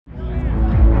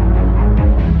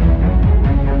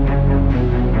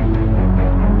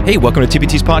Hey, welcome to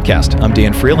TBT's podcast. I'm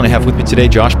Dan Friel, and I have with me today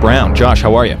Josh Brown. Josh,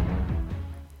 how are you?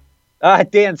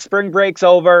 Dan, spring break's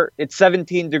over. It's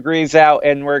 17 degrees out,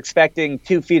 and we're expecting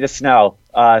 2 feet of snow.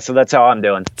 So that's how I'm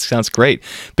doing. Sounds great.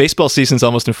 Baseball season's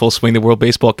almost in full swing. The World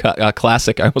Baseball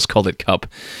Classic, I almost called it Cup.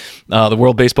 The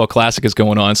World Baseball Classic is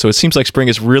going on, so it seems like spring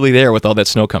is really there with all that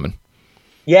snow coming.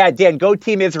 Yeah, Dan, go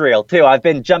Team Israel, too. I've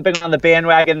been jumping on the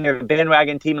bandwagon. They're the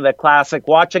bandwagon team of the Classic.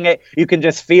 Watching it, you can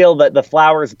just feel the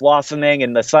flowers blossoming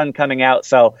and the sun coming out.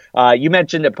 So you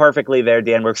mentioned it perfectly there,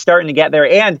 Dan. We're starting to get there.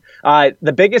 And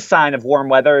the biggest sign of warm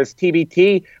weather is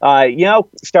TBT,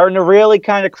 starting to really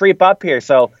kind of creep up here.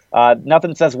 So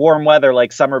nothing says warm weather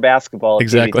like summer basketball.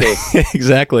 Exactly.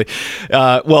 Exactly.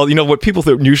 Well, what people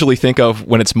usually think of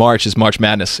when it's March is March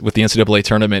Madness with the NCAA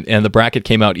tournament. And the bracket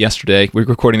came out yesterday. We're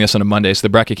recording this on a Monday, so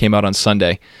the bracket came out on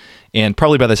Sunday. And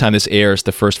probably by the time this airs,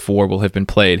 the first four will have been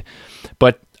played.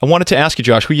 But I wanted to ask you,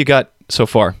 Josh, who you got so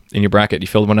far in your bracket? You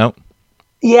filled one out?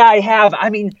 Yeah, I have. I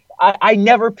mean, I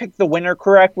never picked the winner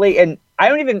correctly, and I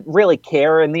don't even really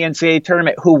care in the NCAA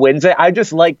tournament who wins it. I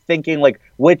just like thinking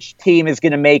which team is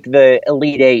going to make the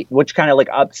Elite Eight, which kind of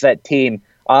upset team.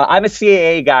 I'm a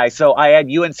CAA guy, so I had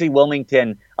UNC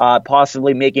Wilmington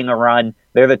possibly making a run.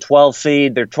 They're the 12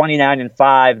 seed. They're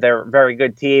 29-5. They're a very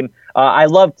good team. I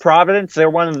love Providence. They're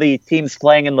one of the teams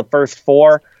playing in the first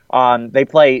four. They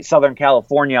play Southern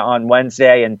California on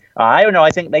Wednesday, and I don't know.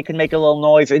 I think they can make a little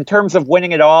noise. In terms of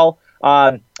winning it all,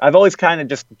 I've always kind of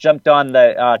just jumped on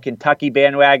the Kentucky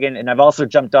bandwagon, and I've also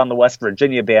jumped on the West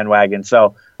Virginia bandwagon.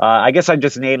 So I guess I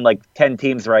just named 10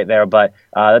 teams right there, but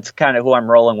that's kind of who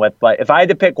I'm rolling with. But if I had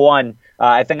to pick one,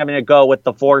 I think I'm going to go with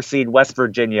the 4 seed West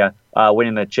Virginia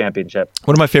winning the championship.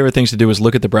 One of my favorite things to do is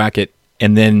look at the bracket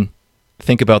and then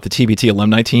think about the TBT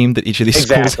alumni team that each of these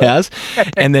schools has,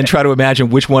 and then try to imagine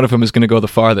which one of them is going to go the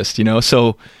farthest.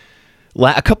 So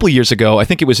a couple of years ago, I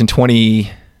think it was in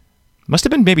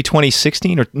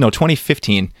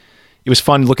 2015. It was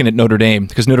fun looking at Notre Dame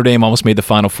because Notre Dame almost made the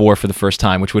Final Four for the first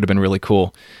time, which would have been really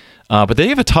cool. But they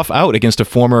have a tough out against a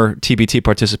former TBT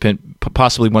participant,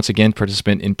 possibly once again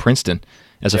participant in Princeton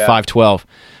as a 5-12.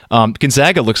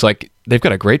 Gonzaga looks like they've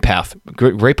got a great path,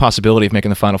 great possibility of making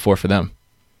the Final Four for them.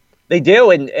 They do,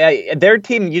 and their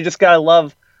team, you just got to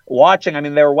love watching. I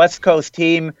mean, they're a West Coast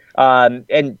team,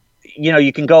 and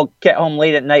you can go get home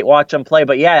late at night, watch them play.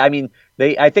 But yeah, I mean,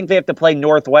 I think they have to play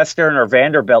Northwestern or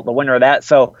Vanderbilt, the winner of that.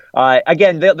 So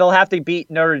again, they'll have to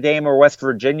beat Notre Dame or West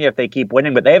Virginia if they keep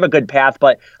winning. But they have a good path.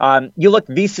 But you look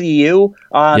VCU,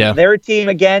 they're a team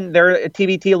again. They're a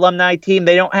TBT alumni team.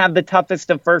 They don't have the toughest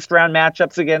of first round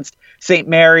matchups against St.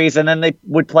 Mary's, and then they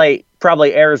would play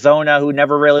probably Arizona, who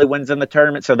never really wins in the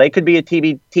tournament. So they could be a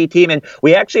TBT team. And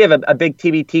we actually have a big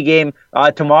TBT game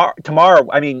tomorrow.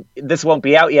 I mean, this won't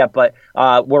be out yet, but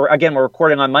we're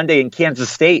recording on Monday in Kansas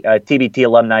State, a TBT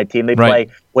alumni team. They play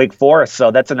Wake Forest,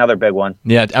 so that's another big one.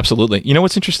 Yeah, absolutely. You know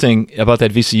what's interesting about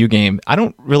that VCU game? I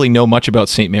don't really know much about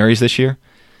St. Mary's this year,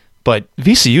 but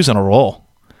VCU's on a roll.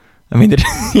 I mean,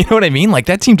 you know what I mean?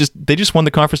 That team they just won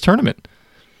the conference tournament.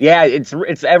 Yeah, it's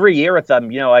every year with them.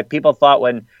 People thought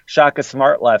when Shaka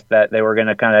Smart left that they were going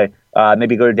to kind of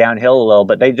maybe go downhill a little,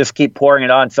 but they just keep pouring it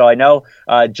on. So I know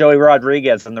Joey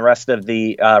Rodriguez and the rest of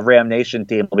the Ram Nation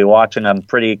team will be watching them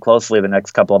pretty closely the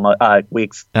next couple of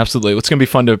weeks. Absolutely, it's going to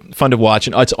be fun to watch,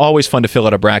 and it's always fun to fill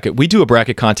out a bracket. We do a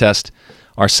bracket contest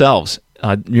ourselves.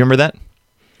 You remember that?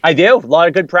 I do. A lot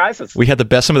of good prizes. We had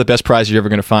some of the best prizes you're ever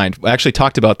going to find. I actually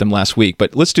talked about them last week,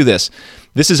 but let's do this.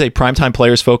 This is a Primetime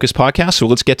Players Focus podcast, so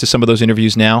let's get to some of those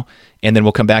interviews now, and then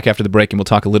we'll come back after the break and we'll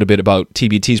talk a little bit about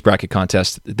TBT's bracket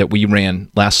contest that we ran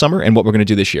last summer and what we're going to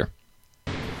do this year.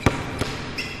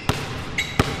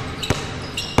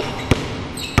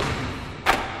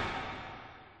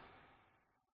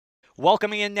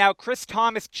 Welcoming in now Chris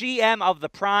Thomas, GM of the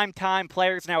Primetime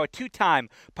Players, now a 2-time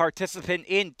participant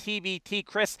in TBT.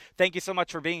 Chris, thank you so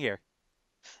much for being here.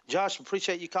 Josh,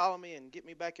 appreciate you calling me and get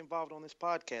me back involved on this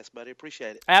podcast, buddy.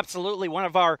 Appreciate it. Absolutely. One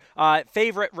of our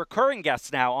favorite recurring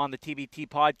guests now on the TBT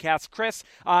podcast. Chris,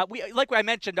 like I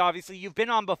mentioned, obviously, you've been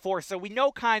on before, so we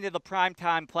know kind of the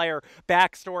Primetime Player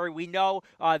backstory. We know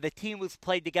the team was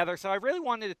played together. So I really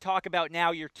wanted to talk about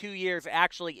now your 2 years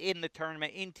actually in the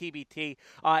tournament in TBT.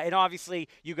 And obviously,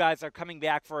 you guys are coming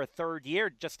back for a third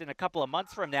year just in a couple of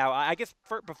months from now. I guess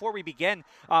before we begin,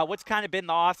 what's kind of been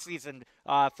the offseason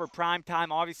for Primetime?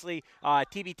 Obviously,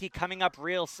 TBT coming up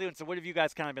real soon. So what have you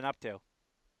guys kind of been up to?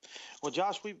 Well,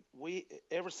 Josh, we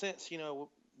ever since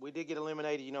we did get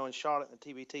eliminated, in Charlotte in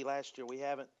the TBT last year, we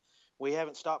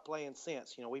haven't stopped playing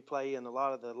since. We play in a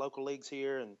lot of the local leagues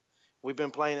here, and we've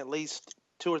been playing at least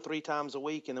 2 or 3 times a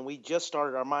week. And then we just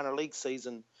started our minor league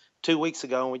season 2 weeks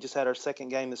ago, and we just had our second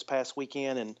game this past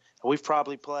weekend, and we've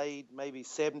probably played maybe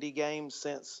 70 games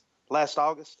since last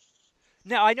August.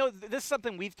 Now, I know this is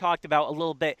something we've talked about a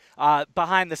little bit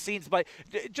behind the scenes, but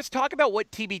just talk about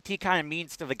what TBT kind of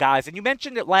means to the guys. And you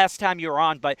mentioned it last time you were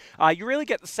on, but you really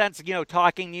get the sense,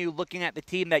 talking to you, looking at the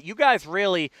team, that you guys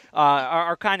really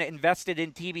are kind of invested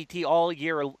in TBT all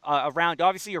year around.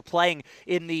 Obviously, you're playing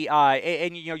in the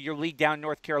your league down in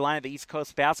North Carolina, the East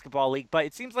Coast Basketball League, but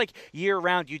it seems like year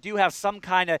round you do have some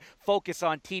kind of focus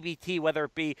on TBT, whether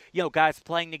it be guys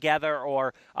playing together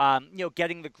or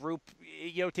getting the group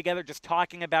together, just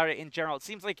talking about it in general. It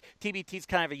seems like TBT is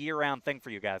kind of a year-round thing for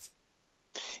you guys.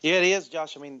 Yeah, it is,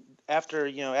 Josh. I mean, after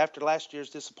last year's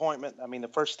disappointment, I mean, the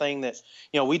first thing that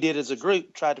we did as a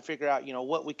group, tried to figure out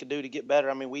what we could do to get better.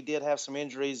 I mean, we did have some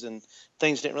injuries and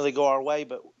things didn't really go our way,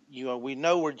 but we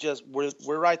know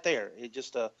we're right there. It's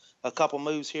just a couple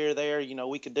moves here or there,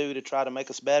 we could do to try to make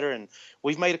us better. And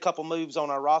we've made a couple moves on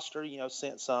our roster,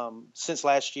 since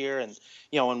last year. And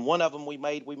and one of them we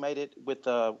made it with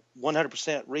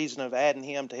 100% reason of adding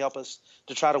him to help us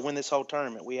to try to win this whole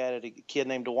tournament. We added a kid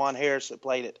named DeJuan Harris that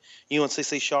played at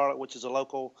UNCC Charlotte, which is a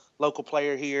local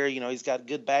player here. He's got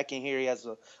good backing here. He has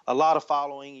a lot of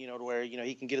following, to where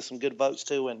he can get us some good votes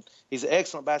too. And he's an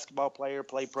excellent basketball player.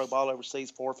 Played pro ball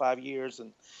overseas 4 or 5 years,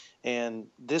 and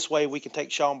this way we can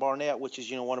take Sean Barnett, which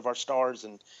is one of our stars,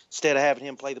 and instead of having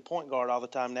him play the point guard all the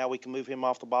time, now we can move him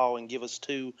off the ball and give us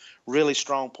 2 really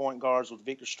strong point guards with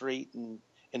Victor Street and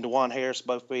DeJuan Harris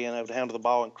both being able to handle the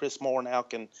ball, and Chris Moore now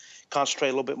can concentrate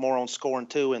a little bit more on scoring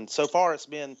too. And so far it's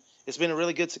been a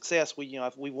really good success.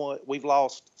 We've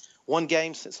lost 1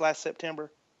 game since last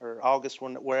September or August,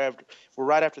 we're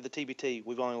right after the TBT.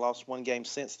 We've only lost 1 game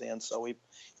since then, so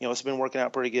it's been working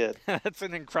out pretty good. That's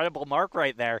an incredible mark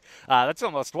right there. That's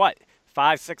almost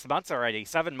 5-6 months already,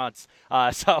 7 months.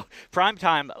 So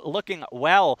Primetime looking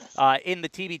well in the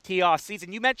TBT off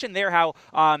season. You mentioned there how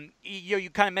you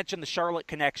kind of mentioned the Charlotte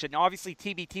connection. Obviously,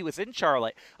 TBT was in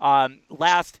Charlotte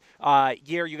last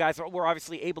year. You guys were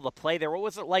obviously able to play there. What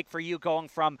was it like for you going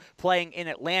from playing in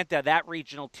Atlanta, that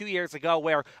regional, 2 years ago,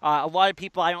 where a lot of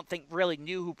people I don't think really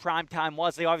knew who Primetime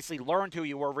was? They obviously learned who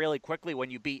you were really quickly when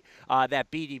you beat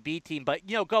that BDB team. But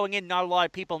going in, not a lot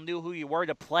of people knew who you were,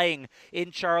 to playing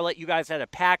in Charlotte. You guys had a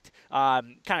packed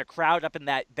kind of crowd up in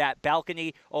that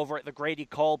balcony over at the Grady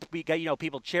Cole. We got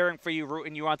people cheering for you,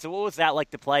 rooting you on. So what was that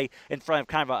like to play in front of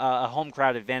kind of a home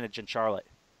crowd advantage in Charlotte?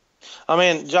 I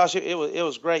mean, Josh, it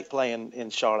was great playing in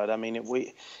Charlotte. I mean,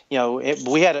 we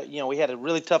had a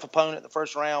really tough opponent the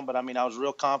first round, but I mean, I was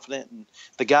real confident, and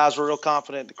the guys were real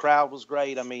confident. The crowd was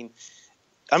great. I'm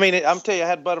telling you, I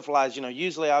had butterflies.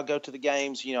 Usually I'll go to the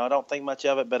games. I don't think much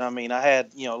of it, but I mean, I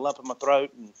had a lump in my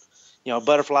throat and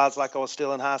butterflies like I was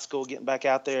still in high school, getting back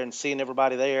out there and seeing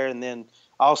everybody there. And then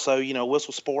also,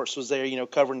 Whistle Sports was there,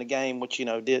 covering the game, which,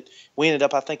 we ended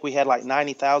up, I think we had like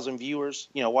 90,000 viewers,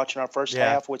 watching our first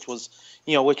half, which was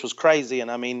crazy. And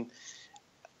I mean,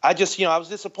 I was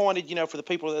disappointed, for the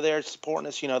people that are there supporting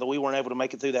us, that we weren't able to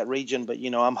make it through that region. But,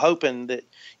 I'm hoping that,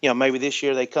 maybe this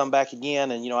year they come back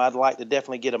again. And, I'd like to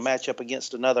definitely get a matchup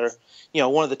against another,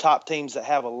 one of the top teams that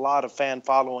have a lot of fan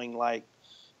following, like,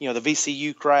 the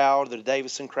VCU crowd, the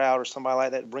Davidson crowd, or somebody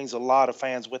like that brings a lot of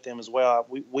fans with them as well.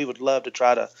 We would love to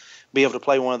try to be able to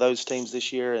play one of those teams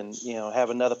this year and,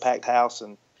 have another packed house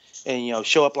and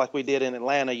show up like we did in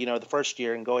Atlanta, the first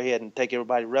year, and go ahead and take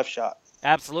everybody roughshod.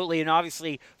 Absolutely, and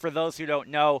obviously, for those who don't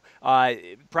know,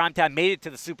 Primetime made it to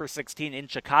the Super 16 in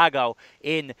Chicago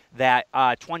in that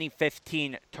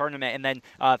 2015 tournament, and then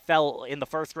fell in the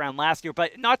first round last year.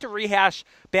 But not to rehash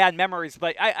bad memories,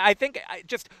 but I think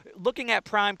just looking at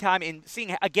Primetime and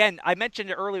seeing, again, I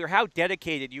mentioned it earlier, how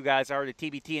dedicated you guys are to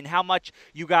TBT and how much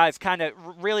you guys kind of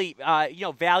really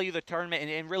value the tournament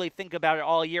and really think about it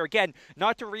all year. Again,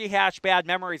 not to rehash bad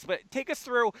memories, but take us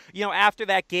through, after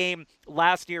that game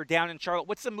last year down in Charlotte.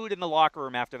 What's the mood in the locker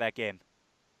room after that game?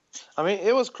 I mean,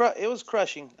 it was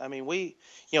crushing. I mean, we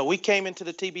came into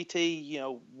the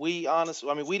TBT,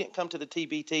 we didn't come to the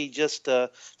TBT just to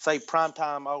say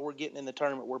Primetime, oh, we're getting in the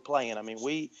tournament, we're playing. I mean,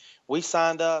 we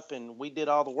signed up and we did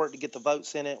all the work to get the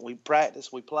votes in it. We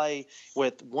practiced, we play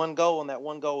with one goal, and that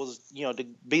one goal was, to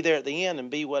be there at the end and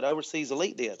be what Overseas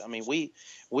Elite did. I mean, we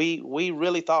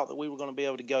really thought that we were going to be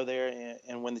able to go there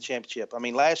and win the championship. I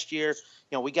mean, last year,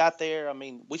 we got there. I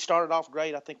mean, we started off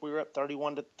great. I think we were up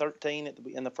 31-13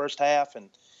 in the first half, and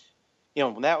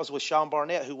that was with Sean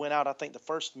Barnett, who went out, I think, the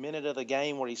first minute of the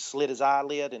game where he slid his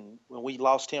eyelid, and we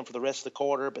lost him for the rest of the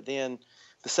quarter. But then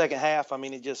the second half, I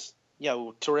mean, it just,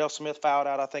 Terrell Smith fouled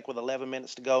out, I think, with 11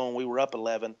 minutes to go, and we were up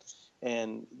 11.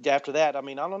 And after that, I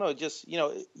mean, I don't know, just,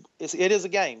 it is a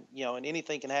game, and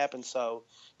anything can happen. So,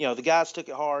 the guys took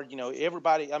it hard,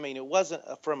 everybody, I mean, it wasn't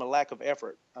from a lack of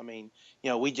effort. I mean,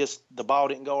 the ball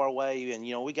didn't go our way, and,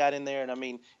 we got in there, and I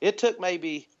mean,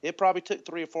 it probably took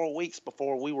 3 or 4 weeks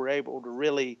before we were able to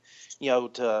really,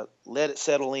 to let it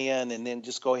settle in, and then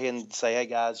just go ahead and say, hey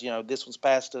guys, this one's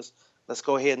past us. Let's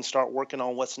go ahead and start working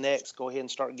on what's next. Go ahead and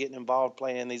start getting involved,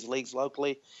 playing in these leagues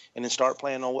locally, and then start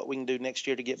planning on what we can do next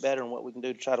year to get better and what we can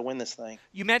do to try to win this thing.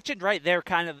 You mentioned right there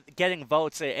kind of getting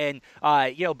votes and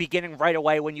beginning right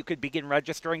away when you could begin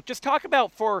registering. Just talk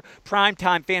about for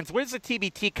primetime fans, what is the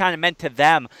TBT kind of meant to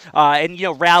them and,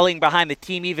 rallying behind the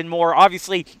team even more?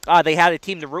 Obviously, they had a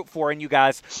team to root for in you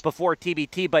guys before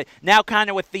TBT, but now kind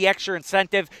of with the extra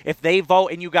incentive, if they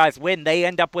vote and you guys win, they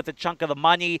end up with a chunk of the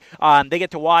money. They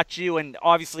get to watch you and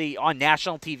obviously on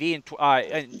national TV in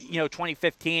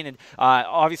 2015, and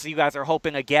obviously you guys are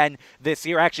hoping again this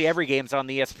year. Actually, every game's on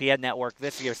the ESPN network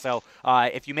this year, so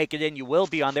if you make it in, you will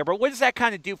be on there. But what does that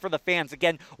kind of do for the fans?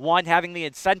 Again, one, having the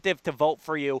incentive to vote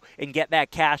for you and get that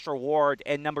cash reward,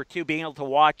 and number two, being able to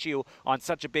watch you on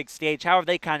such a big stage. How have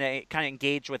they kind of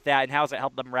engaged with that, and how has it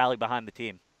helped them rally behind the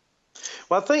team?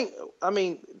 Well, I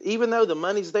mean, even though the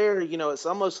money's there, it's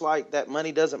almost like that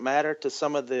money doesn't matter to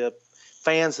some of the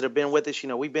fans that have been with us.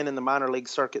 We've been in the minor league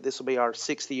circuit. This will be our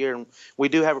 6th year, and we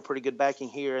do have a pretty good backing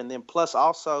here. And then plus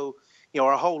also,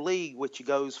 our whole league, which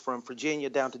goes from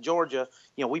Virginia down to Georgia,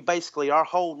 we basically, our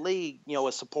whole league,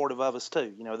 is supportive of us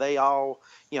too. They all,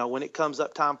 when it comes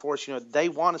up time for us, they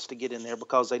want us to get in there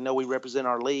because they know we represent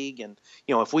our league. And,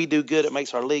 if we do good, it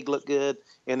makes our league look good.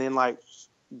 And then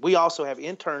we also have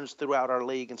interns throughout our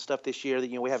league and stuff this year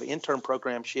that, we have an intern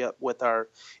programship with our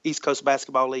East Coast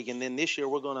Basketball League. And then this year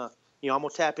we're going to, I'm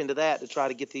going to tap into that to try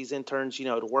to get these interns,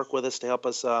 to work with us to help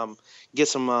us get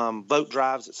some boat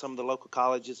drives at some of the local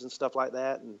colleges and stuff like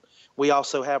that. And we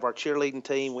also have our cheerleading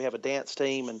team. We have a dance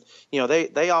team. And,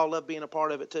 they all love being a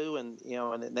part of it too. And,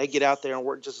 and they get out there and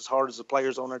work just as hard as the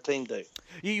players on our team do.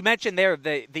 You mentioned there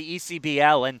the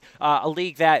ECBL and a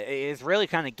league that is really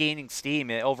kind of gaining steam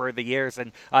over the years.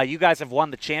 And you guys have won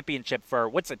the championship for,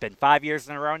 what's it been, 5 years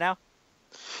in a row now?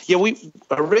 Yeah, we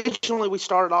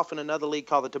started off in another league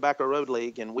called the Tobacco Road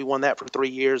League, and we won that for 3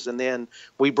 years, and then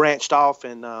we branched off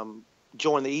and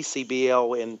joined the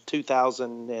ECBL in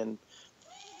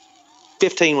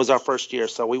 2015 was our first year.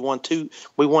 So we won 3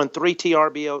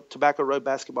 TRBL Tobacco Road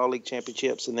Basketball League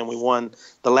championships, and then we won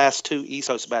the last 2 East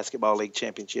Coast Basketball League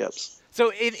championships.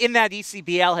 So in that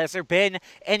ECBL, has there been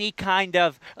any kind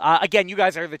of, again, you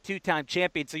guys are the 2-time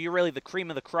champions, so you're really the cream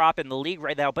of the crop in the league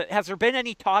right now, but has there been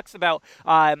any talks about,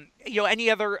 any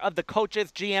other of the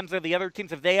coaches, GMs, or the other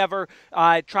teams, have they ever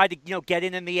tried to, get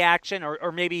in the action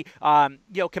or maybe,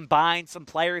 combine some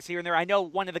players here and there? I know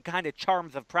one of the kind of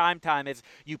charms of primetime is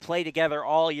you play together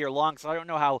all year long, so I don't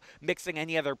know how mixing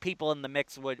any other people in the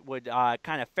mix would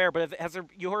kind of fare, but has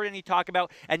you heard any talk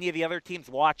about any of the other teams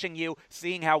watching you,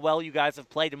 seeing how well you guys have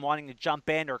played and wanting to jump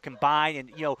in or combine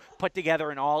and, put together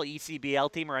an all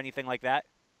ECBL team or anything like that?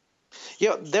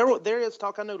 Yeah, there is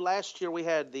talk. I know last year we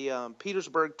had the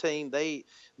Petersburg team. They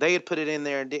had put it in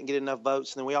there and didn't get enough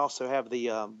votes. And then we also have the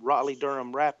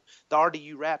Raleigh-Durham the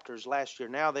RDU Raptors last year.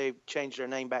 Now they've changed their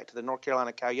name back to the North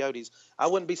Carolina Coyotes. I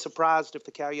wouldn't be surprised if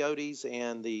the Coyotes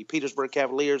and the Petersburg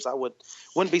Cavaliers,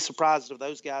 wouldn't be surprised if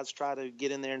those guys try to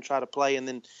get in there and try to play. And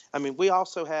then, I mean, we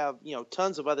also have,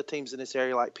 tons of other teams in this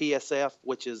area like PSF,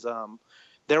 which is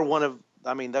they're one of,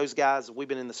 those guys, we've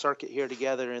been in the circuit here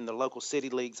together in the local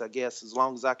city leagues, I guess, as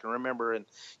long as I can remember. And,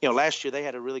 last year they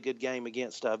had a really good game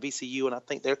against VCU, and I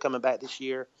think they're coming back this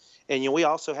year. And, we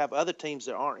also have other teams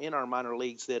that aren't in our minor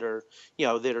leagues that are,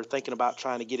 that are thinking about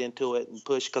trying to get into it and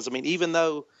push. Because, even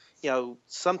though,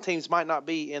 some teams might not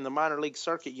be in the minor league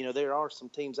circuit, there are some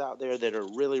teams out there that are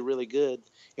really, really good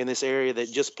in this area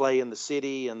that just play in the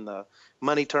city and the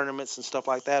money tournaments and stuff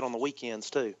like that on the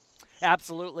weekends too.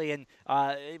 Absolutely. And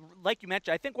like you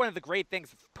mentioned, I think one of the great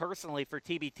things personally for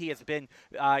TBT has been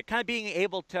kind of being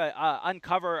able to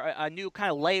uncover a new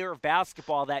kind of layer of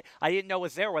basketball that I didn't know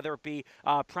was there, whether it be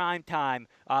prime time.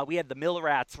 We had the Mill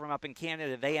Rats from up in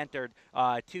Canada. They entered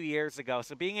 2 years ago.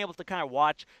 So being able to kind of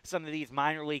watch some of these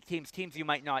minor league teams you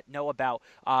might not know about,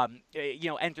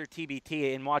 enter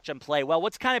TBT and watch them play. Well,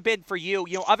 what's kind of been for you,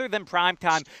 other than prime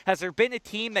time, has there been a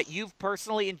team that you've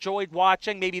personally enjoyed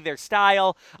watching, maybe their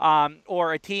style,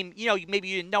 or a team, maybe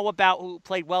you didn't know about who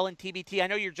played well in TBT? I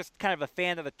know you're just kind of a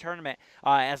fan of the tournament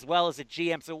as well as a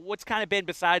GM. So what's kind of been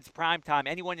besides primetime?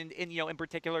 Anyone in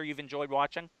particular you've enjoyed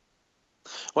watching?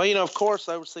 Well, of course,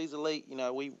 Overseas Elite,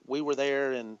 we were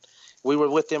there and we were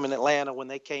with them in Atlanta when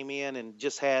they came in and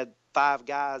just had 5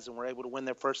 guys and were able to win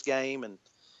their first game. And,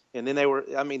 And then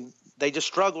they just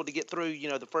struggled to get through,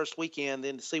 the first weekend.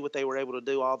 Then to see what they were able to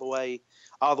do all the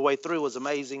way through was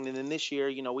amazing. And then this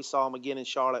year, we saw them again in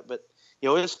Charlotte, but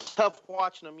it's tough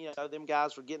watching them. Them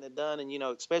guys were getting it done, and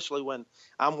especially when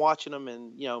I'm watching them,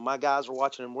 and my guys were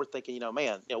watching them, we're thinking,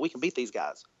 man, we can beat these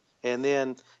guys. And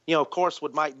then, of course,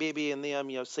 with Mike Bibby and them,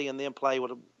 seeing them play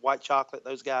with White Chocolate,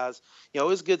 those guys, it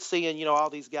was good seeing, all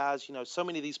these guys, so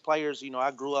many of these players,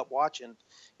 I grew up watching,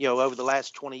 over the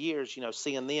last 20 years,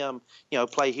 seeing them,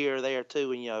 play here or there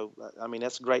too. And,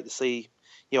 that's great to see,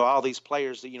 all these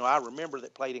players that, I remember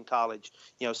that played in college,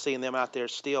 seeing them out there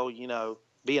still,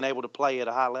 being able to play at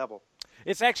a high level.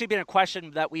 It's actually been a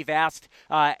question that we've asked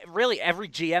really every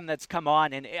GM that's come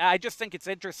on, and I just think it's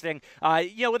interesting,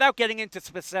 without getting into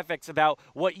specifics about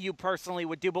what you personally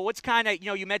would do, but what's kind of,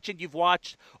 you mentioned you've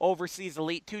watched overseas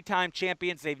elite two-time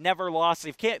champions. They've never lost.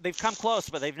 They've come close,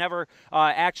 but they've never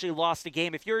actually lost a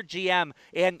game. If you're a GM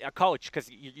and a coach, because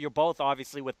you're both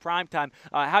obviously with Primetime,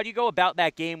 how do you go about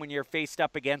that game when you're faced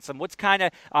up against them? What's kind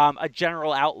of a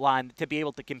general outline to be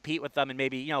able to compete with them and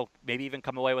maybe even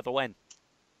come away with a win?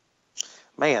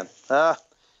 Man,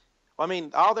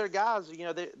 all their guys,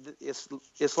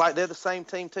 it's like they're the same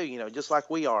team too, just like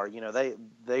we are.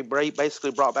 They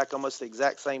basically brought back almost the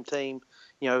exact same team.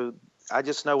 I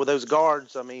just know with those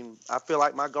guards, I feel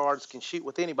like my guards can shoot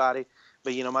with anybody,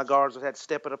 but my guards would have to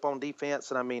step it up on defense,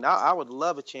 and I would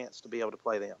love a chance to be able to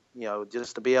play them.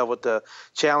 Just to be able to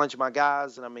challenge my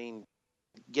guys, and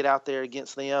get out there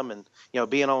against them, and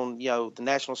being on the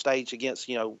national stage against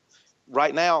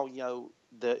right now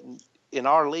in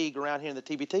our league around here in the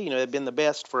TBT, they've been the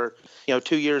best for,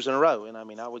 2 years in a row. And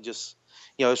I would just,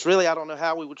 it's really, I don't know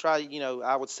how we would try,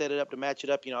 I would set it up to match it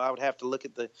up. I would have to look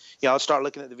at I'd start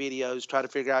looking at the videos, try to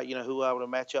figure out, who I would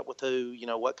match up with who,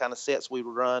 what kind of sets we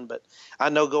would run. But I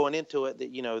know going into it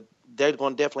that, they're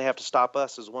going to definitely have to stop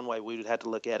us is one way we would have to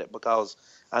look at it, because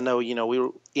I know,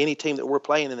 any team that we're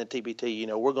playing in the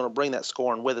TBT, we're going to bring that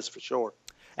scoring with us for sure.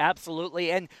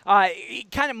 Absolutely. And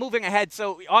kind of moving ahead.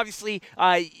 So obviously,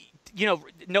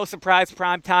 no surprise,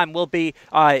 Primetime will be,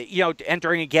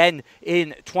 entering again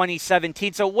in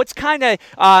 2017. So what's kind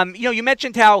of, you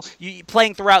mentioned how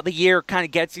playing throughout the year kind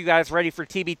of gets you guys ready for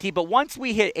TBT. But once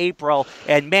we hit April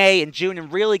and May and June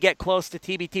and really get close to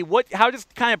TBT, how does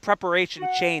kind of preparation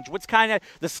change? What's kind of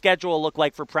the schedule look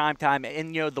like for Primetime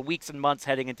in, the weeks and months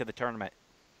heading into the tournament?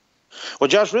 Well,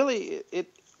 Josh, really,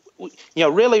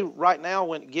 really right now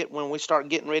when we start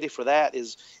getting ready for that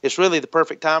it's really the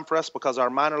perfect time for us, because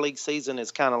our minor league season is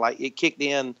kind of like it kicked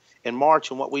in March,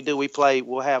 and what we do,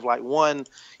 we'll have like one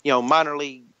minor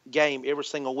league game every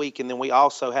single week, and then we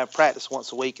also have practice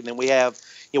once a week, and then we have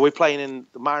we're playing in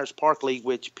the Myers Park League,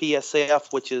 which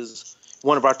PSF, which is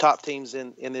one of our top teams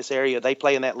in this area, they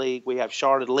play in that league. We have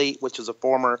Charlotte Elite, which is a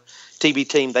former TB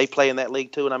team. They play in that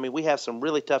league too. And we have some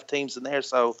really tough teams in there.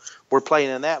 So we're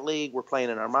playing in that league. We're playing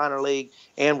in our minor league,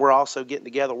 and we're also getting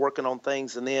together, working on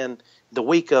things. And then the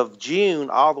week of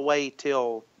June all the way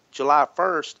till July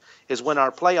 1st is when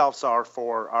our playoffs are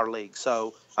for our league.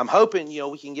 So I'm hoping,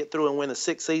 we can get through and win the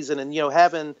sixth season, and,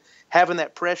 having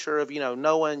that pressure of,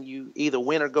 knowing you either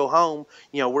win or go home,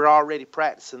 we're already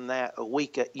practicing that a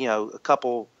week, a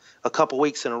couple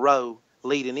weeks in a row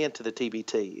leading into the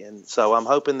TBT. And so I'm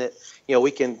hoping that,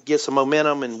 we can get some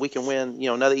momentum and we can win,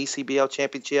 another ECBL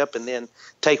championship, and then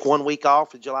take 1 week off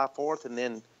to July 4th, and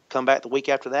then come back the week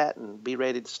after that and be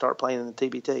ready to start playing in the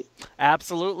TBT.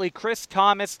 Absolutely. Chris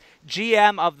Thomas,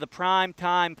 GM of the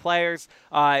Primetime Players.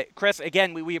 Chris,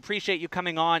 again, we appreciate you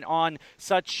coming on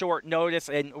such short notice.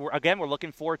 And again, we're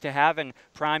looking forward to having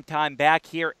Primetime back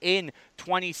here in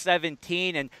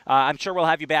 2017. And I'm sure we'll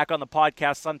have you back on the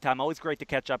podcast sometime. Always great to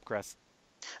catch up, Chris.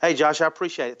 Hey, Josh, I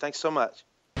appreciate it. Thanks so much.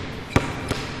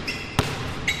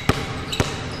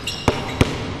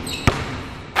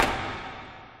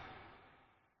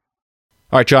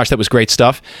 All right, Josh, that was great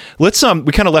stuff. Let's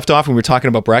we kind of left off when we were talking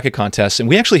about bracket contests, and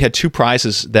we actually had two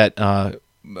prizes that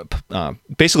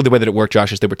basically the way that it worked,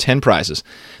 Josh, is there were 10 prizes.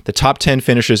 The top 10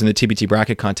 finishers in the TBT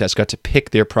bracket contest got to pick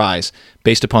their prize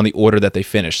based upon the order that they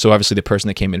finished. So obviously the person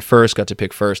that came in first got to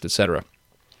pick first, etc.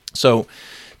 So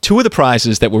two of the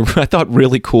prizes that were, I thought,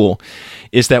 really cool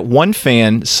is that one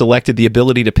fan selected the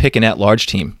ability to pick an at-large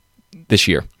team this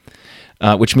year,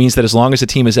 which means that as long as the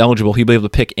team is eligible, he'll be able to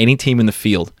pick any team in the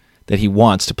field that he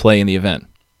wants to play in the event.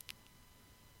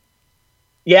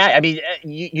 Yeah,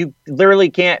 you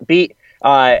literally can't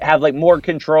have like more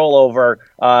control over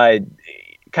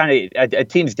kind of a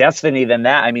team's destiny than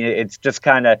that. It's just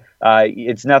kind of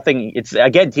it's nothing. It's,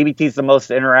 again, TBT is the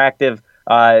most interactive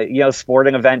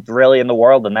sporting event really in the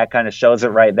world, and that kind of shows it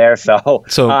right there. So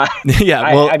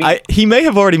yeah, well, he may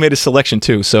have already made a selection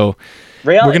too. So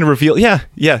Really? We're going to reveal. Yeah.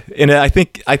 And I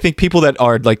think people that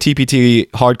are like TPT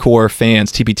hardcore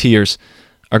fans, TPTers,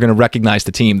 are going to recognize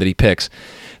the team that he picks.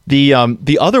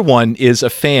 The other one is a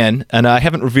fan, and I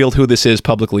haven't revealed who this is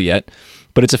publicly yet,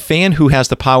 but it's a fan who has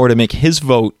the power to make his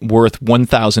vote worth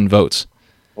 1,000 votes.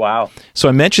 Wow. So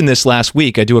I mentioned this last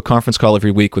week. I do a conference call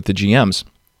every week with the GMs,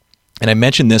 and I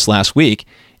mentioned this last week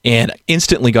and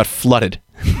instantly got flooded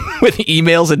with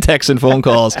emails and texts and phone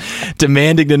calls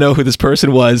demanding to know who this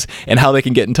person was and how they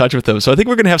can get in touch with them. So I think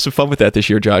we're going to have some fun with that this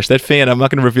year, Josh. That fan, I'm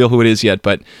not going to reveal who it is yet,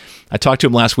 but I talked to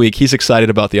him last week. He's excited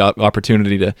about the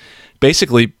opportunity to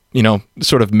basically,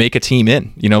 sort of make a team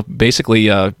in, basically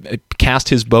cast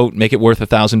his vote, make it worth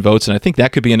 1,000 votes. And I think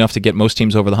that could be enough to get most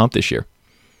teams over the hump this year.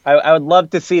 I would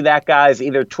love to see that guy's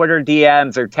either Twitter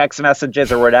DMs or text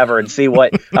messages or whatever, and see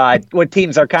what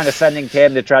teams are kind of sending to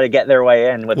him to try to get their way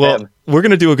in with him. We're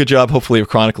going to do a good job, hopefully, of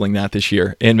chronicling that this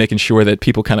year and making sure that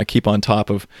people kind of keep on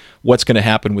top of what's going to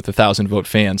happen with the 1,000-vote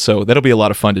fans. So that'll be a lot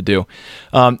of fun to do.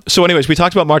 So anyways, we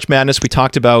talked about March Madness. We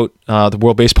talked about the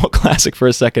World Baseball Classic for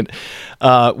a second,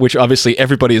 which obviously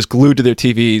everybody is glued to their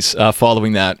TVs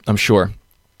following that, I'm sure.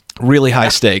 Really high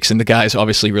stakes, and the guys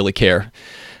obviously really care.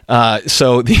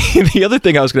 So the other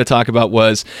thing I was going to talk about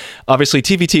was obviously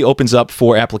TVT opens up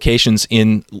for applications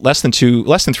in less than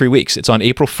 3 weeks. It's on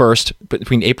April 1st.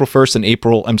 Between April 1st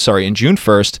and June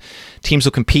 1st, teams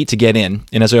will compete to get in.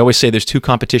 And as I always say, there's two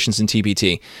competitions in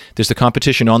TBT. There's the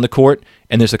competition on the court,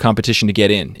 and there's the competition to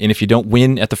get in. And if you don't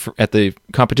win at the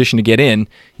competition to get in,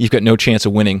 you've got no chance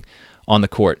of winning on the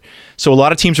court. So a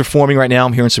lot of teams are forming right now.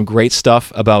 I'm hearing some great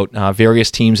stuff about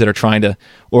various teams that are trying to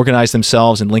organize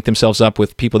themselves and link themselves up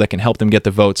with people that can help them get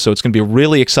the votes. So it's going to be a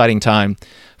really exciting time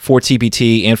for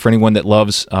TBT and for anyone that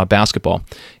loves basketball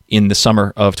in the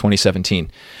summer of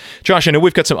 2017. Josh, I know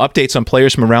we've got some updates on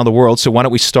players from around the world, so why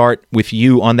don't we start with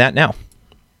you on that now?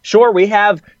 Sure, we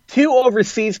have 2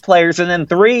 overseas players and then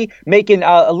 3 making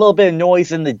a little bit of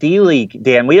noise in the D-League,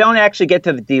 Dan. We don't actually get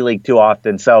to the D-League too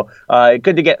often, so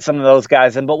good to get some of those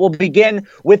guys in. But we'll begin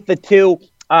with the 2,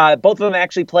 both of them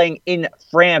actually playing in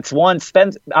France. One,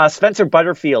 Spencer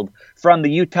Butterfield from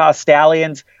the Utah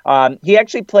Stallions. He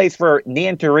actually plays for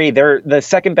Nanterre. They're the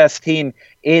second best team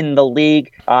in the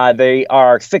league. They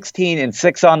are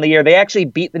 16-6 on the year. They actually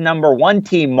beat the number 1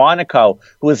 team, Monaco,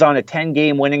 who is on a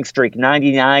 10-game winning streak,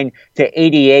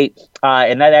 99-88.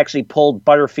 And that actually pulled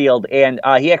Butterfield. And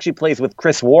he actually plays with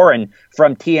Chris Warren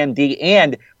from TMD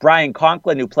and Brian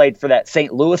Conklin, who played for that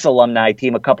St. Louis alumni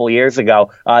team a couple years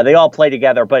ago. They all play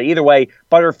together. But either way,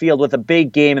 Butterfield with a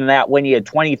big game in that when he had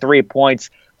 23 points,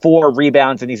 4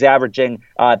 rebounds, and he's averaging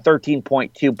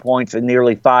 13.2 points and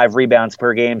nearly 5 rebounds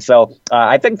per game. So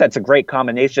I think that's a great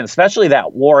combination, especially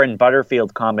that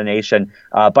Warren-Butterfield combination.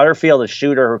 Butterfield, a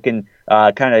shooter who can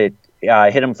kind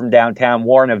of hit him from downtown.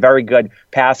 Warren, a very good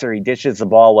passer. He dishes the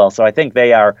ball well. So I think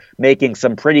they are making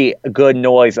some pretty good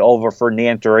noise over for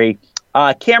Nanterre.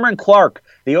 Cameron Clark,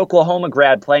 the Oklahoma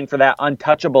grad playing for that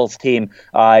Untouchables team.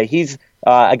 He's,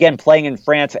 again, playing in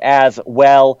France as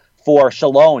well. For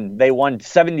Chalon, they won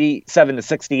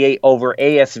 77-68 over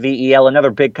ASVEL, another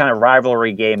big kind of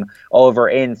rivalry game over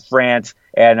in France.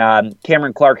 And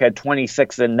Cameron Clark had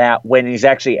 26 in that win. He's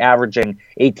actually averaging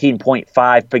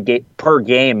 18.5 per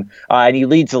game. And he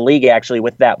leads the league, actually,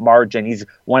 with that margin. He's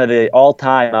one of the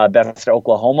all-time best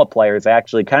Oklahoma players,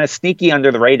 actually. Kind of sneaky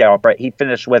under the radar, but he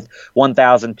finished with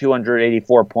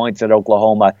 1,284 points at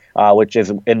Oklahoma, which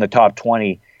is in the top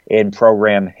 20 in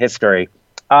program history.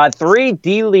 3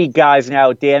 D-League guys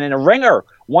now, Dan, and a ringer.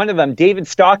 One of them, David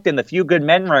Stockton, the Few Good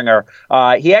Men ringer.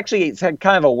 He actually had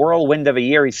kind of a whirlwind of a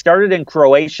year. He started in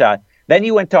Croatia. Then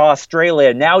he went to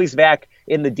Australia. Now he's back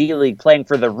in the D-League playing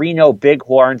for the Reno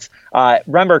Bighorns.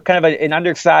 Remember, kind of an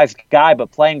undersized guy,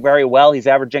 but playing very well. He's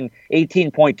averaging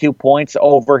 18.2 points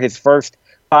over his first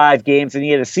 5 games, and he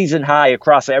had a season high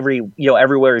across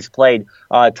everywhere he's played.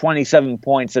 27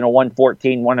 points in a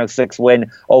 114-106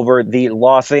 win over the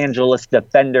Los Angeles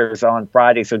Defenders on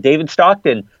Friday. So David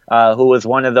Stockton, who was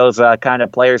one of those kind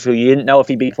of players who you didn't know if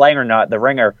he'd be playing or not, the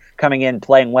ringer, coming in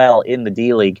playing well in the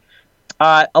D-League.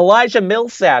 Elijah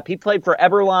Millsap, he played for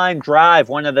Eberline Drive,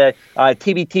 one of the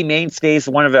TBT mainstays,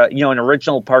 one of an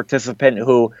original participant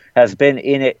who has been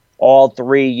in it all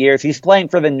 3 years. He's playing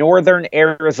for the Northern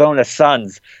Arizona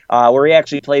Suns, where he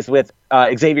actually plays with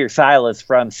Xavier Silas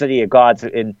from City of Gods,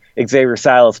 and Xavier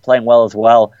Silas playing well as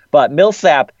well. But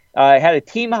Millsap had a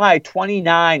team-high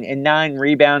 29 and 9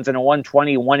 rebounds and a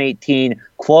 120-118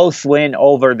 close win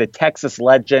over the Texas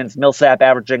Legends. Millsap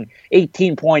averaging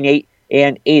 18.8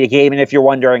 and 8 a game. And if you're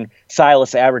wondering,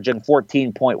 Silas averaging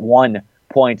 14.1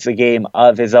 points a game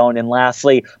of his own. And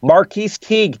lastly, Marquise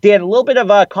Teague. Dan, a little bit of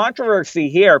a controversy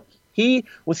here. He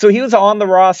was on the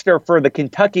roster for the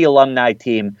Kentucky alumni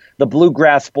team, the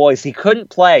Bluegrass Boys. He couldn't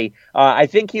play. I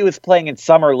think he was playing in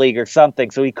summer league or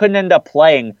something, so he couldn't end up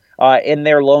playing in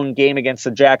their lone game against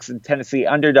the Jackson, Tennessee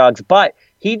Underdogs. But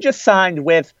he just signed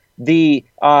with the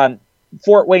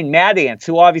Fort Wayne Mad Ants,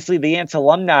 who obviously the Ants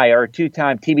alumni are a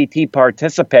two-time TBT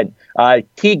participant.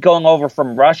 Teague going over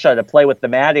from Russia to play with the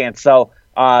Mad Ants. So,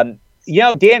 Dan,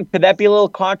 could that be a little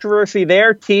controversy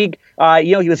there? Teague,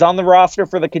 he was on the roster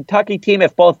for the Kentucky team.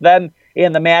 If both them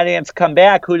and the Mad Ants come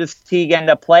back, who does Teague end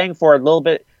up playing for? A little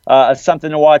bit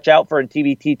something to watch out for in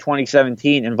TBT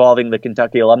 2017 involving the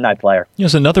Kentucky alumni player.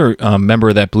 There's another member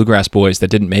of that Bluegrass Boys that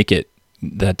didn't make it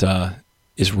that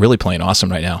is really playing awesome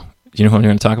right now. Do you know who I'm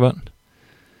going to talk about?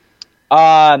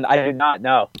 I did not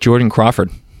know. Jordan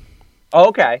Crawford. Oh,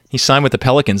 okay. He signed with the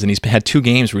Pelicans, and he's had 2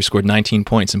 games where he scored 19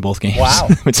 points in both games. Wow.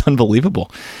 It's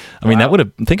unbelievable. I mean, that would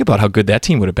have. Think about how good that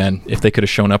team would have been if they could have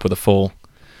shown up with a full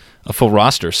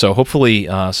roster. So hopefully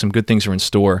some good things are in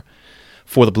store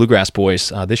for the Bluegrass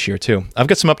Boys this year, too. I've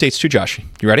got some updates, too, Josh.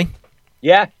 You ready?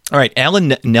 Yeah. All right.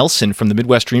 Alan Nelson from the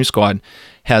Midwest Dream Squad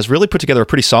has really put together a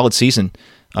pretty solid season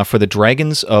for the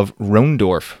Dragons of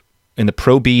Rondorf in the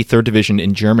Pro B 3rd Division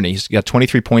in Germany. He's got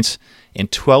 23 points and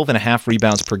 12.5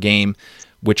 rebounds per game,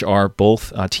 which are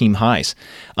both team highs.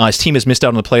 His team has missed out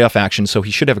on the playoff action, so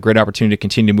he should have a great opportunity to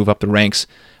continue to move up the ranks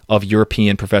of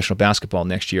European professional basketball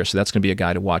next year. So that's going to be a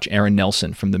guy to watch. Aaron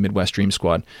Nelson from the Midwest Dream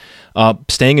Squad.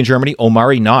 Staying in Germany,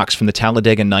 Omari Knox from the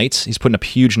Talladega Knights. He's putting up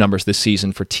huge numbers this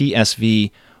season for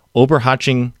TSV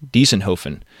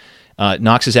Oberhaching-Diessenhofen.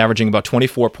 Knox is averaging about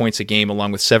 24 points a game,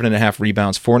 along with 7.5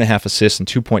 rebounds, 4.5 assists, and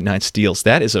 2.9 steals.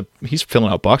 He's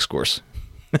filling out box scores.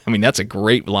 I mean, that's a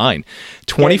great line.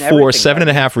 24,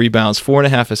 7.5 rebounds,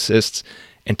 4.5 assists,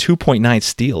 and 2.9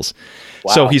 steals.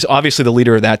 Wow. So he's obviously the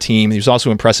leader of that team. He was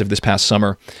also impressive this past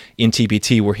summer in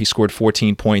TBT, where he scored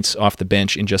 14 points off the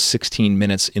bench in just 16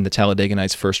 minutes in the Talladega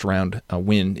Nights' first round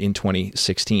win in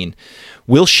 2016.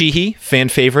 Will Sheehy, fan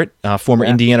favorite, former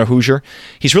Indiana Hoosier.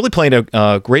 He's really playing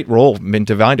a great role,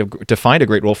 defined a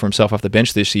great role for himself off the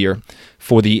bench this year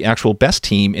for the actual best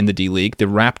team in the D-League, the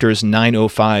Raptors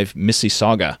 905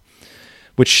 Mississauga.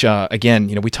 Which, again,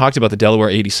 we talked about the Delaware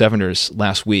 87ers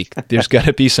last week. There's got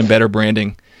to be some better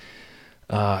branding.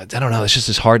 I don't know. It's just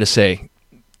as hard to say.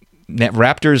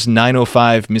 Raptors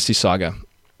 905 Mississauga.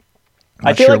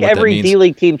 I feel like every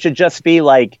D-League team should just be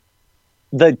like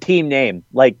the team name.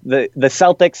 Like the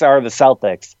Celtics are the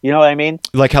Celtics. You know what I mean?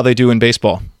 Like how they do in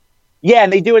baseball. Yeah,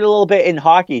 and they do it a little bit in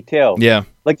hockey, too. Yeah.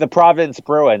 Like the Providence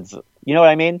Bruins. You know what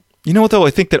I mean? You know what, though?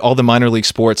 I think that all the minor league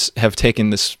sports have taken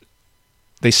this.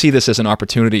 They see this as an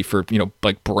opportunity for,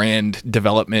 like brand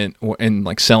development and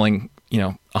like selling,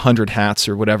 100 hats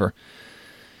or whatever.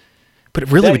 But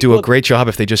it really would do a great job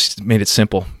if they just made it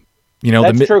simple.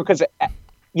 That's true because,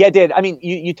 I mean,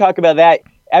 you talk about that.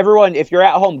 Everyone, if you're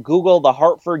at home, Google the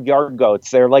Hartford Yard Goats.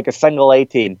 They're like a single A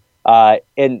team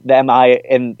in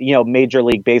the Major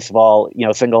League Baseball,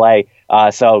 single A.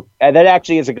 So that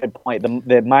actually is a good point.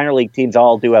 The minor league teams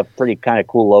all do have pretty kind of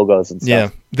cool logos and stuff. Yeah,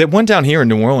 the one down here in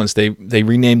New Orleans, they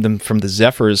renamed them from the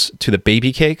Zephyrs to the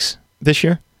Baby Cakes this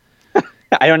year.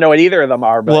 I don't know what either of them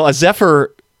are. But. Well,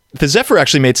 the Zephyr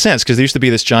actually made sense because there used to be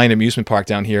this giant amusement park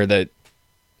down here that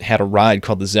had a ride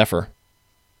called the Zephyr.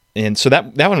 And so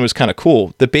that one was kind of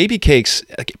cool. The Baby Cakes,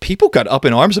 people got up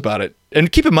in arms about it. And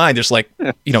keep in mind, there's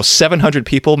 700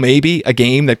 people maybe a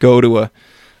game that go to a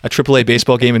AAA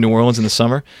baseball game in New Orleans in the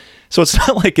summer. So it's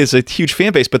not like it's a huge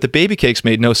fan base, but the Baby Cakes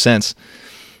made no sense.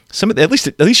 At least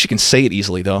you can say it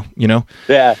easily, though.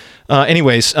 Yeah.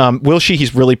 Anyways, Will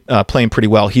Sheehy's really playing pretty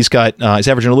well. He's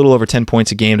averaging a little over 10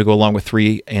 points a game to go along with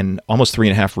 3 and almost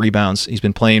 3.5 rebounds. He's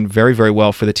been playing very, very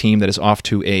well for the team that is off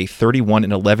to a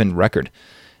 31-11 record,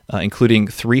 including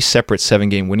 3 separate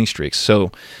 7-game winning streaks.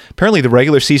 So apparently the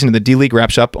regular season of the D-League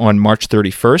wraps up on March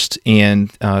 31st,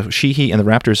 and Sheehy and the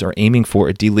Raptors are aiming for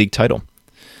a D-League title.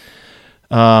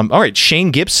 All right,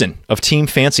 Shane Gibson of Team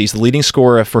Fancy is the leading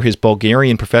scorer for his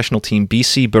Bulgarian professional team,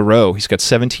 BC Baro. He's got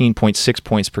 17.6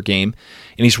 points per game,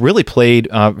 and he's really played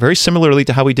very similarly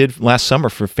to how he did last summer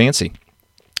for Fancy,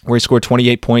 where he scored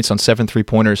 28 points on 7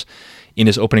 3-pointers in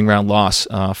his opening round loss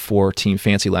for Team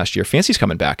Fancy last year. Fancy's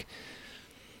coming back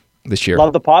this year.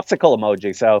 Love the popsicle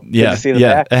emoji, so good to see them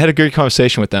back. I had a good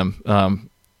conversation with them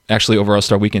actually over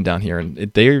All-Star Weekend down here, and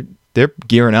they're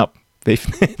gearing up.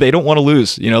 They don't want to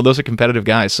lose. Those are competitive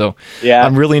guys. So yeah.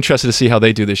 I'm really interested to see how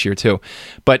they do this year too.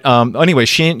 But anyway,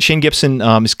 Shane Gibson,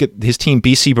 his team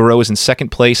BC Baro is in second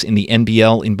place in the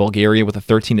NBL in Bulgaria with a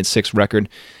 13-6 record,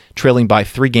 trailing by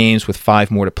 3 games with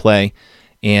 5 more to play.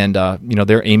 And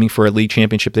they're aiming for a league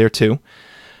championship there too.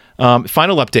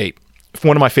 Final update.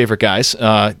 One of my favorite guys,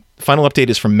 final update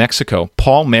is from Mexico.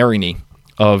 Paul Marini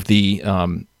of the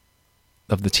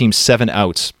team's 7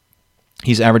 outs.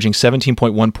 He's averaging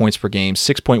 17.1 points per game,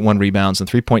 6.1 rebounds, and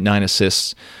 3.9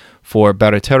 assists for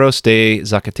Barreteros de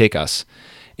Zacatecas.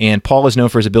 And Paul is known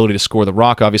for his ability to score the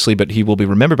rock, obviously, but he will be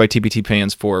remembered by TBT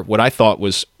fans for what I thought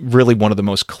was really one of the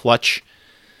most clutch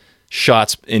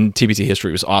shots in TBT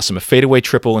history. It was awesome. A fadeaway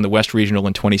triple in the West Regional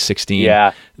in 2016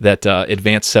 that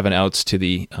advanced 7 outs to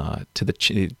the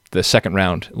second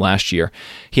round last year.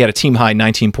 He had a team-high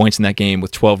 19 points in that game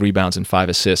with 12 rebounds and 5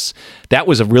 assists. That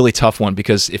was a really tough one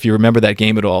because if you remember that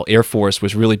game at all, Air Force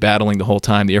was really battling the whole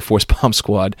time, the Air Force bomb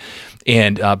squad.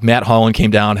 And Matt Holland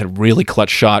came down, had a really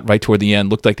clutch shot right toward the end,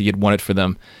 looked like he had won it for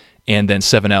them. And then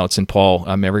 7 outs, and Paul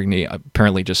Marini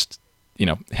apparently just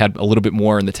had a little bit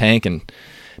more in the tank and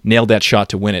nailed that shot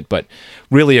to win it. But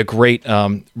really a great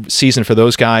season for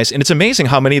those guys. And it's amazing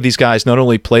how many of these guys not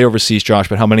only play overseas, Josh,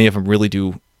 but how many of them really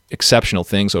do exceptional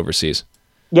things overseas.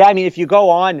 Yeah, I mean, if you go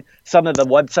on some of the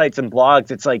websites and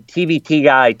blogs, it's like TBT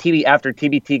guy, TV after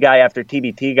TBT guy after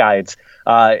TBT guy. It's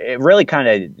it really kind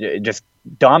of just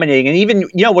dominating. And even,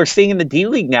 we're seeing in the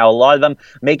D-League now, a lot of them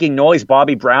making noise.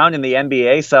 Bobby Brown in the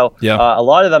NBA. So a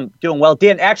lot of them doing well.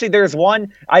 Dan, actually, there's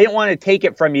one, I didn't want to take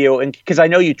it from you because I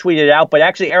know you tweeted it out, but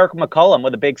actually Eric McCollum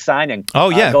with a big signing. Oh,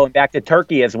 yeah. Going back to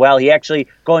Turkey as well. He actually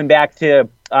going back to,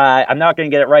 I'm not going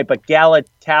to get it right, but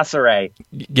Galatasaray.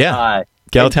 Yeah.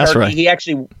 Galatasaray. He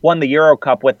actually won the Euro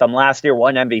Cup with them last year,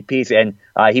 won MVPs, and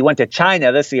he went to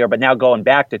China this year, but now going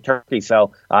back to Turkey.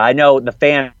 So I know the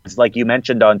fans, like you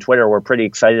mentioned on Twitter, were pretty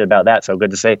excited about that. So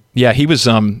good to see. Yeah, he was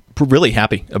really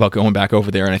happy about going back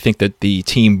over there, and I think that the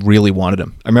team really wanted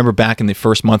him. I remember back in the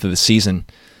first month of the season,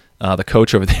 the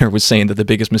coach over there was saying that the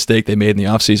biggest mistake they made in the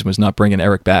offseason was not bringing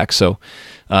Eric back. So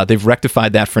they've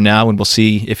rectified that for now, and we'll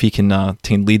see if he can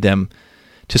lead them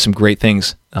to some great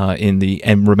things in the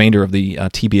remainder of the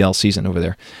TBL season over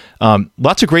there.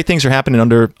 Lots of great things are happening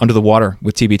under the water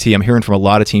with TBT. I'm hearing from a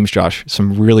lot of teams, Josh.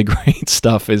 Some really great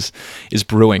stuff is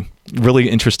brewing. Really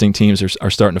interesting teams are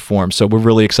starting to form. So we're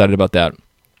really excited about that.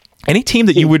 Any team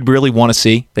that you would really want to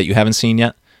see that you haven't seen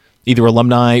yet? Either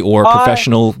alumni or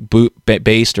professional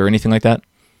based or anything like that?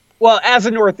 Well, as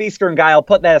a Northeastern guy, I'll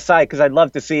put that aside because I'd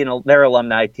love to see their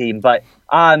alumni team. But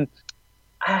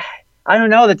I don't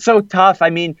know. That's so tough. I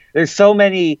mean, there's so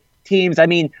many teams. I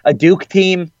mean, a Duke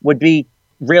team would be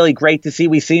really great to see.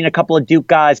 We've seen a couple of Duke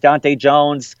guys, Dante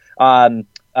Jones.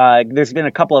 There's been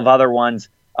a couple of other ones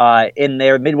in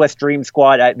their Midwest Dream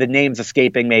squad. The name's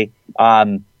escaping me.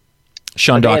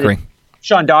 Sean Dockery.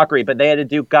 Sean Dockery, but they had a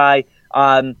Duke guy.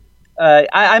 I'm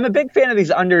a big fan of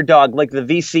these underdog, like the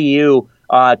VCU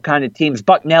kind of teams.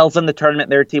 Bucknell's in the tournament,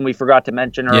 their team we forgot to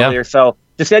mention earlier. Yeah. So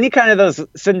just any kind of those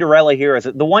Cinderella heroes.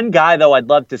 The one guy, though, I'd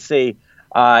love to see,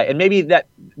 and maybe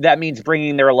that means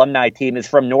bringing their alumni team, is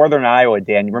from Northern Iowa,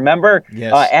 Dan. You remember?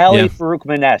 Yes. Ali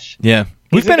Farouk-Manesh. Yeah.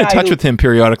 We've been in touch with him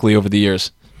periodically over the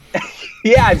years.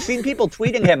 Yeah, I've seen people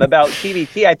tweeting him about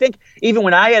TBT. I think even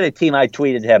when I had a team, I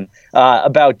tweeted him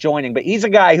about joining. But he's a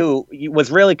guy who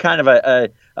was really kind of a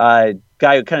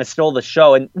guy who kind of stole the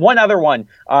show. And one other one,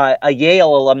 a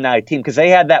Yale alumni team, because they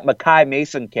had that Makai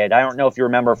Mason kid. I don't know if you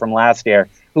remember from last year,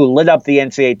 who lit up the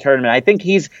NCAA tournament. I think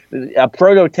he's a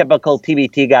prototypical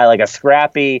TBT guy, like a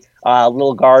scrappy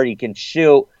little guard. He can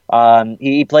shoot.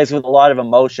 He plays with a lot of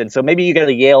emotion. So maybe you get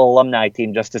a Yale alumni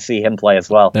team just to see him play as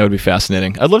well. That would be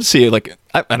fascinating. I'd love to see,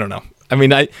 I don't know. I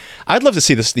mean, I'd love to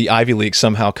see the Ivy League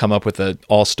somehow come up with an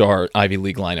all-star Ivy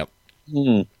League lineup.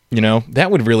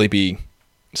 That would really be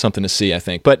something to see, I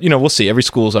think. But, we'll see. Every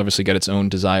school's obviously got its own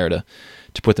desire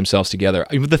to put themselves together.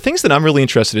 The things that I'm really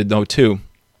interested in, though, too,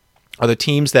 are the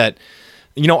teams that,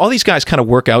 all these guys kind of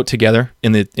work out together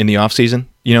in the off season.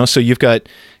 So you've got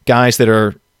guys that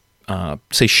are,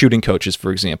 say, shooting coaches,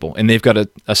 for example, and they've got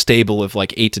a stable of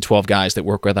like 8 to 12 guys that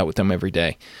work with them every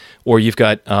day. Or you've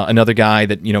got another guy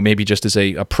that, maybe just is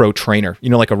a pro trainer,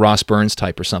 like a Ross Burns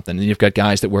type or something. And you've got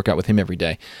guys that work out with him every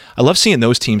day. I love seeing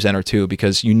those teams enter too,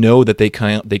 because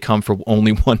that they come for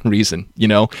only one reason,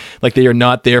 like they are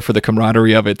not there for the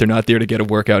camaraderie of it. They're not there to get a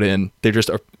workout in. They just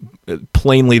are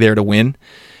plainly there to win.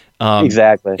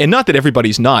 Exactly. And not that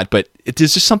everybody's not, but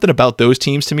there's just something about those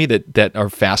teams to me that are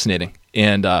fascinating.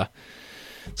 And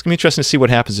it's going to be interesting to see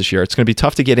what happens this year. It's going to be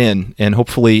tough to get in, and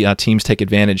hopefully teams take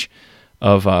advantage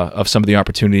of some of the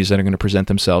opportunities that are going to present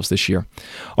themselves this year.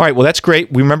 All right, well, that's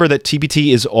great. We remember that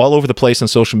TBT is all over the place on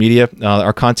social media.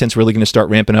 Our content's really going to start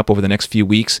ramping up over the next few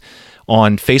weeks.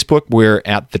 On Facebook, we're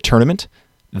at The Tournament.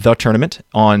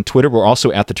 On Twitter, we're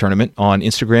also at The Tournament. On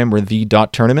Instagram, we're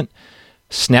the.tournament.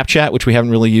 Snapchat, which we haven't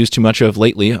really used too much of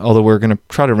lately, although we're going to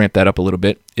try to ramp that up a little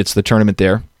bit. It's The Tournament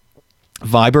there.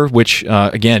 Viber, which,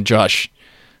 again, Josh,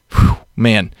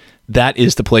 Man, that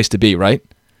is the place to be, right?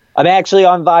 I'm actually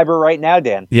on Viber right now,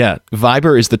 Dan. Yeah,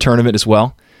 Viber is the tournament as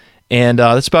well. And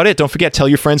that's about it. Don't forget, tell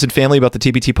your friends and family about the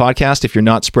TBT podcast. If you're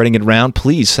not spreading it around,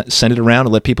 please send it around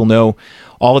and let people know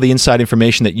all of the inside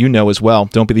information that you know as well.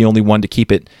 Don't be the only one to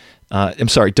keep it.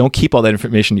 Don't keep all that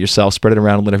information to yourself. Spread it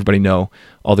around and let everybody know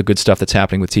all the good stuff that's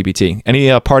happening with TBT.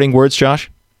 Any parting words,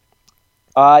 Josh?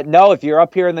 No, if you're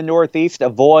up here in the Northeast,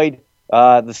 avoid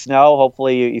the snow.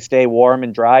 Hopefully you stay warm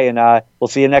and dry, and we'll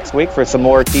see you next week for some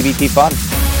more TBT fun.